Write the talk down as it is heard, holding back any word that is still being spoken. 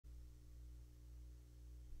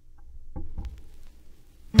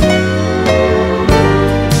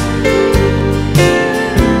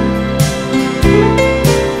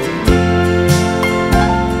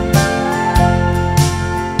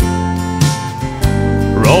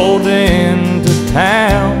pulled into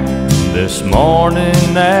town this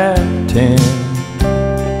morning at 10.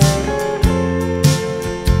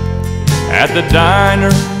 At the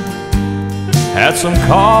diner, had some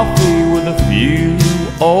coffee with a few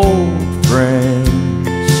old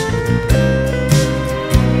friends.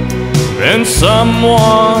 Then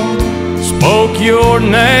someone spoke your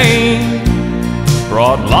name,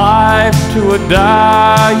 brought life to a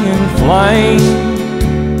dying flame.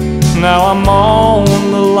 Now I'm on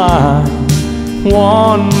the line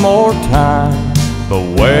one more time, but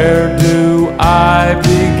where do I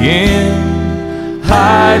begin?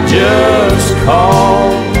 I just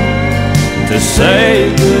called to say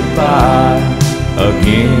goodbye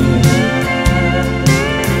again.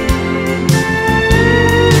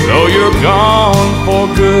 Though you're gone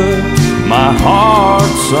for good, my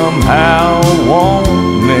heart somehow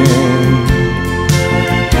won't mend.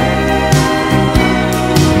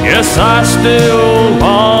 Guess I still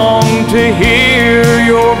long to hear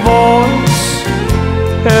your voice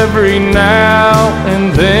every now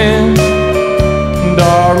and then.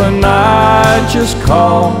 Darling, I just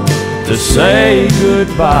called to say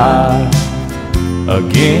goodbye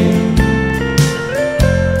again.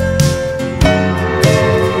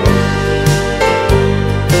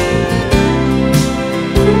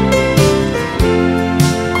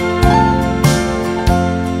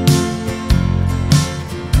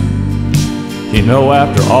 You know,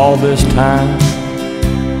 after all this time,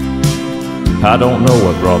 I don't know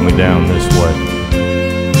what brought me down this way.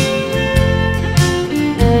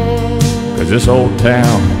 'Cause this old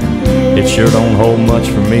town, it sure don't hold much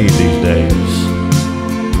for me these days.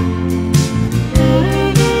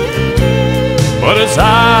 But as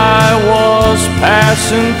I was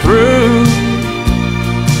passing through,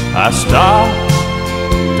 I stopped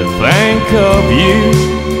to think of you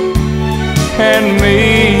and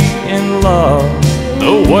me in love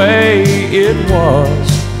the way it was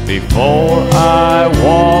before I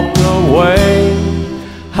walked away.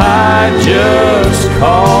 I just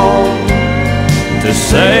called to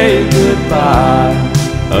say goodbye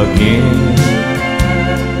again.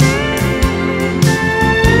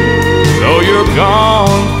 Though you're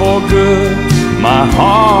gone for good, my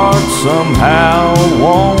heart somehow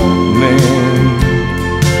won't mend.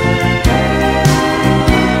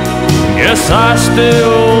 Yes, I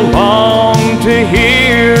still long to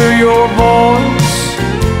hear your voice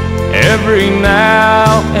every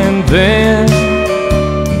now and then.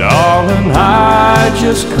 Darling, I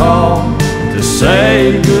just called to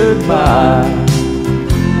say goodbye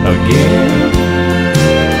again.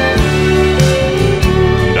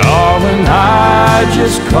 Darling, I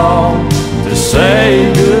just called to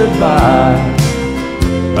say goodbye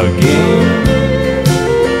again.